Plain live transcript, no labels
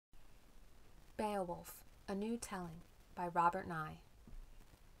Beowulf, A New Telling by Robert Nye.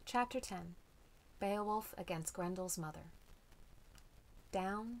 Chapter 10. Beowulf against Grendel's mother.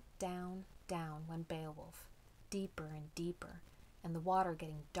 Down, down, down went Beowulf, deeper and deeper, and the water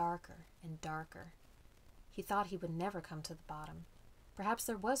getting darker and darker. He thought he would never come to the bottom. Perhaps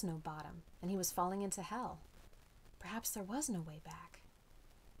there was no bottom, and he was falling into hell. Perhaps there was no way back.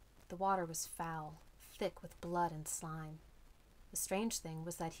 The water was foul, thick with blood and slime. The strange thing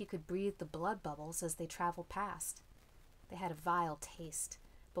was that he could breathe the blood bubbles as they traveled past. They had a vile taste,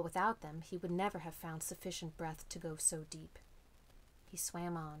 but without them he would never have found sufficient breath to go so deep. He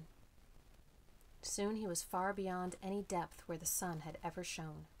swam on. Soon he was far beyond any depth where the sun had ever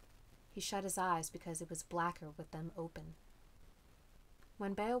shone. He shut his eyes because it was blacker with them open.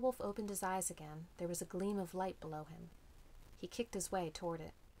 When Beowulf opened his eyes again, there was a gleam of light below him. He kicked his way toward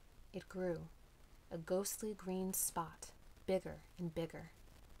it. It grew, a ghostly green spot, bigger and bigger.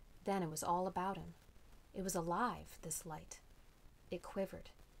 Then it was all about him. It was alive, this light. It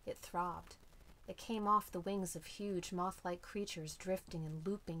quivered. It throbbed. It came off the wings of huge moth-like creatures drifting and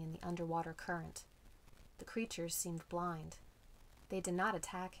looping in the underwater current. The creatures seemed blind. They did not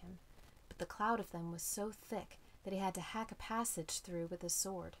attack him, but the cloud of them was so thick that he had to hack a passage through with his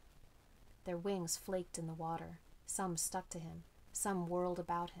sword. Their wings flaked in the water. Some stuck to him. Some whirled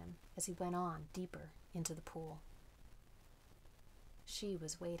about him as he went on deeper into the pool. She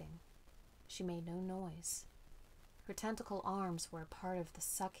was waiting. She made no noise. Her tentacle arms were a part of the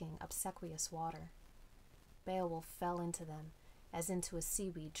sucking, obsequious water. Beowulf fell into them, as into a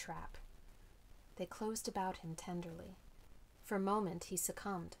seaweed trap. They closed about him tenderly. For a moment he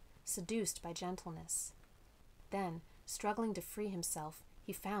succumbed, seduced by gentleness. Then, struggling to free himself,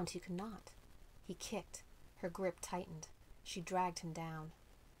 he found he could not. He kicked. Her grip tightened. She dragged him down.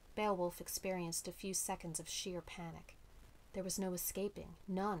 Beowulf experienced a few seconds of sheer panic. There was no escaping,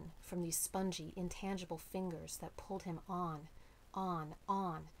 none, from these spongy, intangible fingers that pulled him on,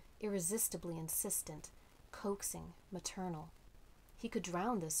 irresistibly insistent, coaxing, maternal. He could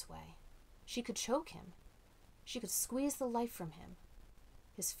drown this way. She could choke him. She could squeeze the life from him.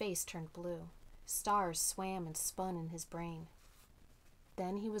 His face turned blue. Stars swam and spun in his brain.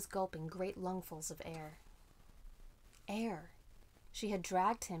 Then he was gulping great lungfuls of air. Air! She had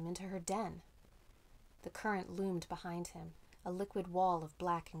dragged him into her den. The current loomed behind him, a liquid wall of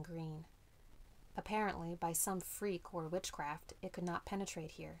black and green. Apparently, by some freak or witchcraft, it could not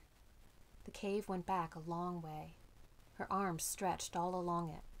penetrate here. The cave went back a long way. Her arms stretched all along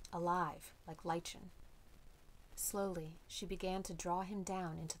it, alive, like lichen. Slowly, she began to draw him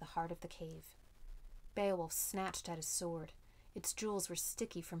down into the heart of the cave. Beowulf snatched at his sword. Its jewels were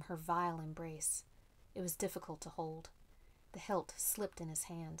sticky from her vile embrace. It was difficult to hold. The hilt slipped in his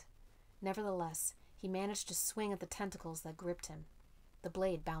hand. Nevertheless, he managed to swing at the tentacles that gripped him. The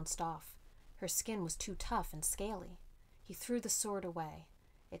blade bounced off. Her skin was too tough and scaly. He threw the sword away.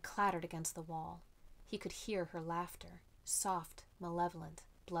 It clattered against the wall. He could hear her laughter, soft, malevolent,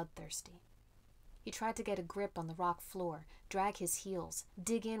 bloodthirsty. He tried to get a grip on the rock floor, drag his heels,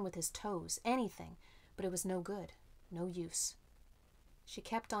 dig in with his toes, anything, but it was no good, no use. She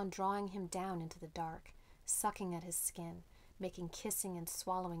kept on drawing him down into the dark, sucking at his skin, making kissing and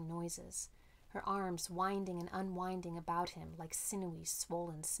swallowing noises, her arms winding and unwinding about him like sinewy,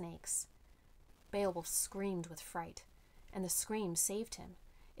 swollen snakes. Beowulf screamed with fright, and the scream saved him.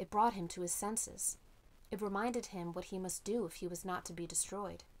 It brought him to his senses. It reminded him what he must do if he was not to be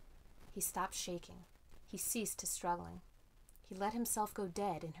destroyed. He stopped shaking. He ceased his struggling. He let himself go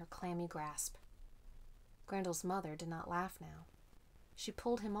dead in her clammy grasp. Grendel's mother did not laugh now. She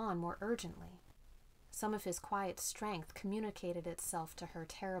pulled him on more urgently. Some of his quiet strength communicated itself to her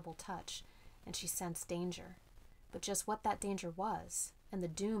terrible touch, and she sensed danger. But just what that danger was, and the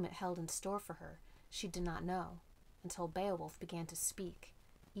doom it held in store for her, she did not know, until Beowulf began to speak,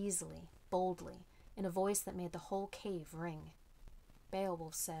 easily, boldly, in a voice that made the whole cave ring.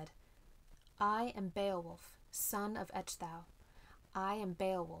 Beowulf said, "I am Beowulf, son of Ecgtheow. I am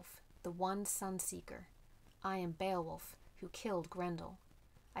Beowulf, the one sun-seeker. I am Beowulf, who killed Grendel.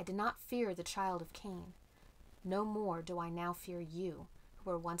 I did not fear the child of Cain. No more do I now fear you, who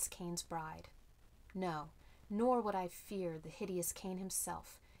were once Cain's bride. No, nor would I fear the hideous Cain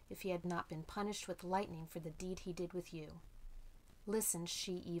himself, if he had not been punished with lightning for the deed he did with you. Listen,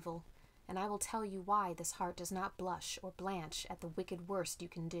 she-evil, and I will tell you why this heart does not blush or blanch at the wicked worst you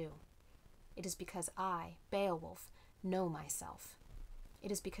can do. It is because I, Beowulf, know myself.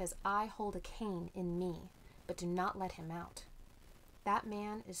 It is because I hold a Cain in me, but do not let him out. That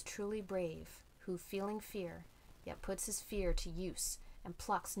man is truly brave, who, feeling fear, yet puts his fear to use and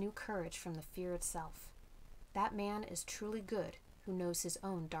plucks new courage from the fear itself. That man is truly good, who knows his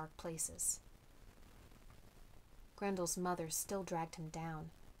own dark places. Grendel's mother still dragged him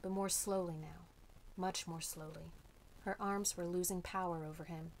down, but more slowly now, much more slowly. Her arms were losing power over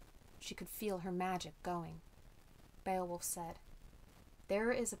him. She could feel her magic going. Beowulf said,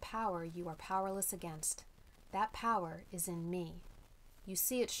 "There is a power you are powerless against. That power is in me. You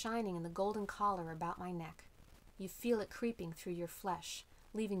see it shining in the golden collar about my neck. You feel it creeping through your flesh,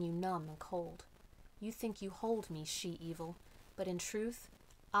 leaving you numb and cold. You think you hold me, she-evil, but in truth,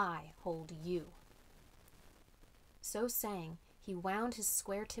 I hold you." So saying, he wound his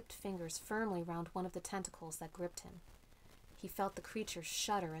square-tipped fingers firmly round one of the tentacles that gripped him. He felt the creature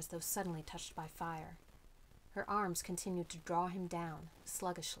shudder as though suddenly touched by fire. Her arms continued to draw him down,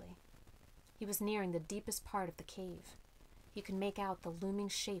 sluggishly. He was nearing the deepest part of the cave. He could make out the looming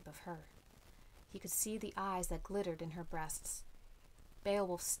shape of her. He could see the eyes that glittered in her breasts.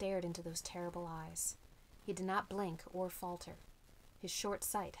 Beowulf stared into those terrible eyes. He did not blink or falter. His short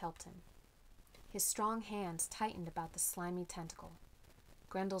sight helped him. His strong hands tightened about the slimy tentacle.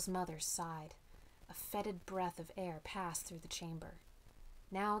 Grendel's mother sighed. A fetid breath of air passed through the chamber.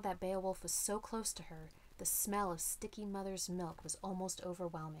 Now that Beowulf was so close to her, the smell of sticky mother's milk was almost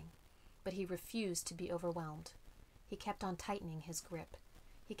overwhelming. But he refused to be overwhelmed. He kept on tightening his grip.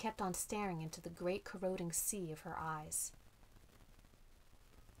 He kept on staring into the great corroding sea of her eyes.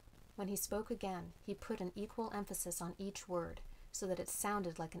 When he spoke again, he put an equal emphasis on each word, so that it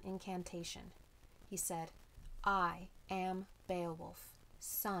sounded like an incantation. He said, "I am Beowulf,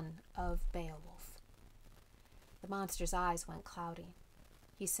 son of Beowulf." The monster's eyes went cloudy.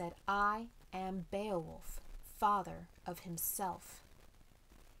 He said, "I am Beowulf, father of himself."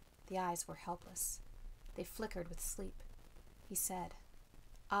 The eyes were helpless. They flickered with sleep. He said,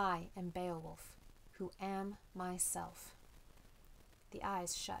 "I am Beowulf, who am myself." The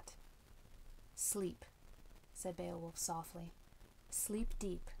eyes shut. "Sleep," said Beowulf softly. "Sleep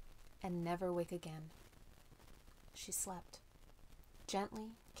deep, and never wake again." She slept.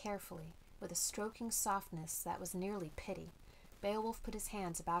 Gently, carefully, with a stroking softness that was nearly pity, Beowulf put his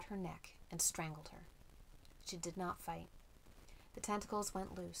hands about her neck and strangled her. She did not fight. The tentacles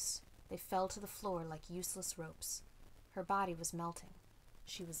went loose. They fell to the floor like useless ropes. Her body was melting.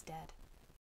 She was dead.